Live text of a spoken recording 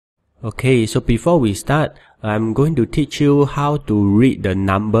Okay, so before we start, I'm going to teach you how to read the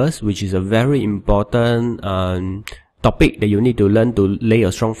numbers, which is a very important topic that you need to learn to lay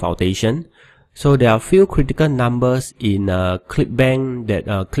a strong foundation. So there are a few critical numbers in ClickBank that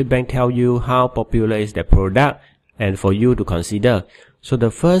ClickBank tell you how popular is the product and for you to consider. So the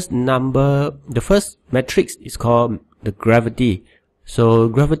first matrix is called the gravity. So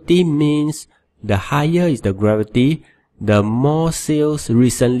gravity means the higher is the gravity, the more sales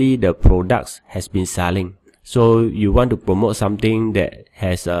recently the products has been selling. So you want to promote something that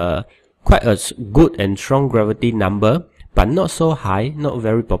has quite a good and strong gravity number, but not so high, not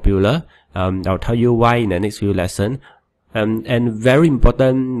very popular. I'll tell you why in the next few lessons. And very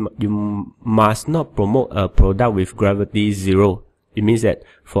important, you must not promote a product with gravity 0. It means that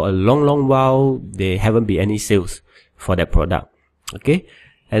for a long while, there haven't been any sales for that product. Okay.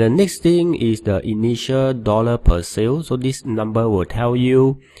 And the next thing is the initial dollar per sale. So this number will tell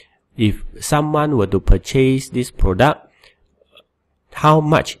you if someone were to purchase this product, how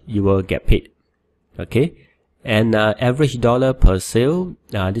much you will get paid. Okay. And average dollar per sale,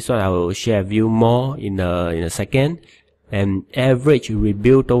 this one I will share with you more in a second. And average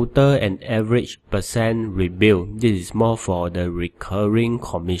rebill total and average percent rebill. This is more for the recurring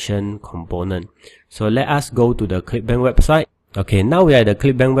commission component. So let us go to the ClickBank website. Okay, now we are at the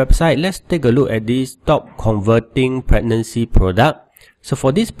ClickBank website. Let's take a look at this top converting pregnancy product. So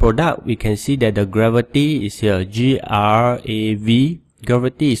for this product, we can see that the gravity is here, GRAV.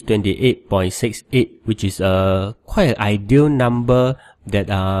 Gravity is 28.68, which is quite an ideal number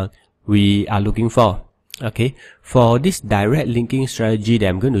that we are looking for. Okay, for this direct linking strategy that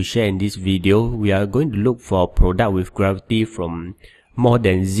I'm going to share in this video, we are going to look for product with gravity from more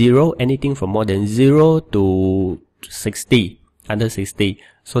than 0, anything from more than 0 to 60. Under 60,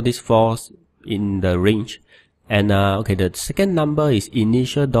 so this falls in the range. And okay, the second number is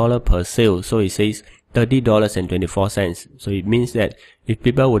initial dollar per sale, so it says $30.24. So it means that if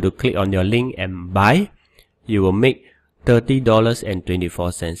people were to click on your link and buy, you will make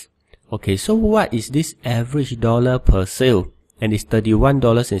 $30.24. Okay, so what is this average dollar per sale? And it's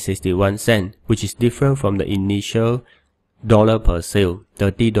 $31.61, which is different from the initial dollar per sale,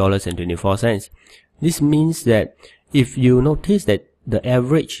 $30.24. This means that if you notice that the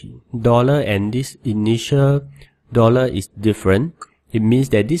average dollar and this initial dollar is different, it means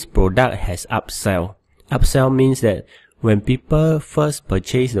that this product has upsell. Upsell means that when people first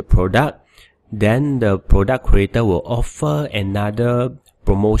purchase the product, then the product creator will offer another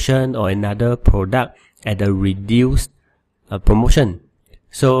promotion or another product at a reduced promotion.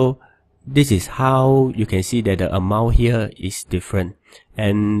 So this is how you can see that the amount here is different.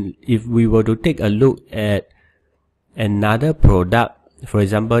 And if we were to take a look at another product, for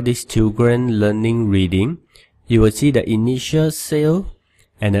example this children learning reading, you will see the initial sale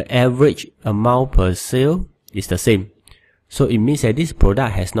and the average amount per sale is the same. So it means that this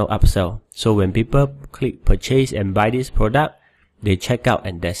product has no upsell. So when people click purchase and buy this product, they check out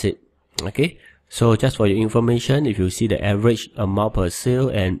and that's it. Okay, so just for your information, if you see the average amount per sale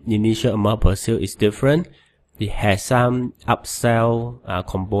and initial amount per sale is different, it has some upsell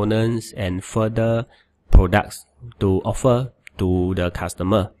components and further products to offer to the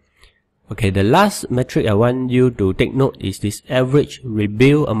customer. Okay, the last metric I want you to take note is this average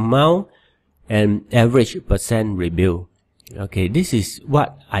rebill amount and average percent rebill. Okay, this is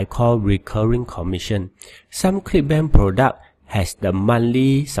what I call recurring commission. Some ClickBank product has the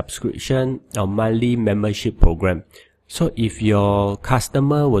monthly subscription or monthly membership program. So if your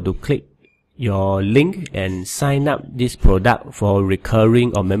customer were to click your link and sign up this product for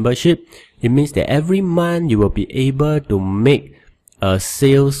recurring or membership, it means that every month you will be able to make a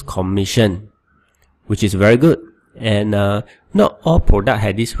sales commission, which is very good. And not all product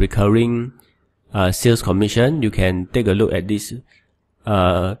have this recurring sales commission. You can take a look at this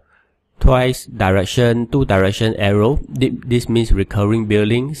two direction arrow. This means recurring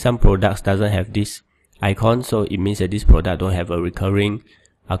billing. Some products doesn't have this icon, so it means that this product don't have a recurring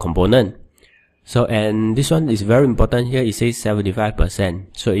component. So, and this one is very important here. It says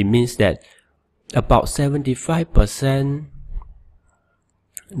 75%. So it means that about 75%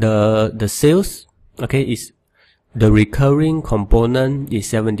 the sales, okay, is the recurring component is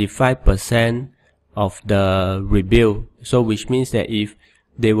 75% of the rebill. So which means that if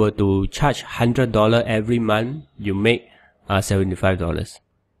they were to charge $100 every month, you make $75.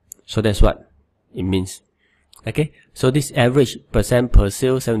 So that's what it means. Okay, so this average percent per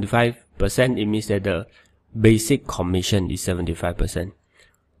sale 75%, it means that the basic commission is 75%.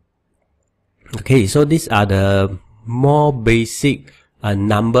 Okay, so these are the more basic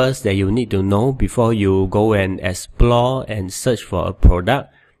numbers that you need to know before you go and explore and search for a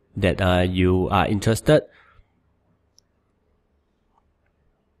product. that you are interested.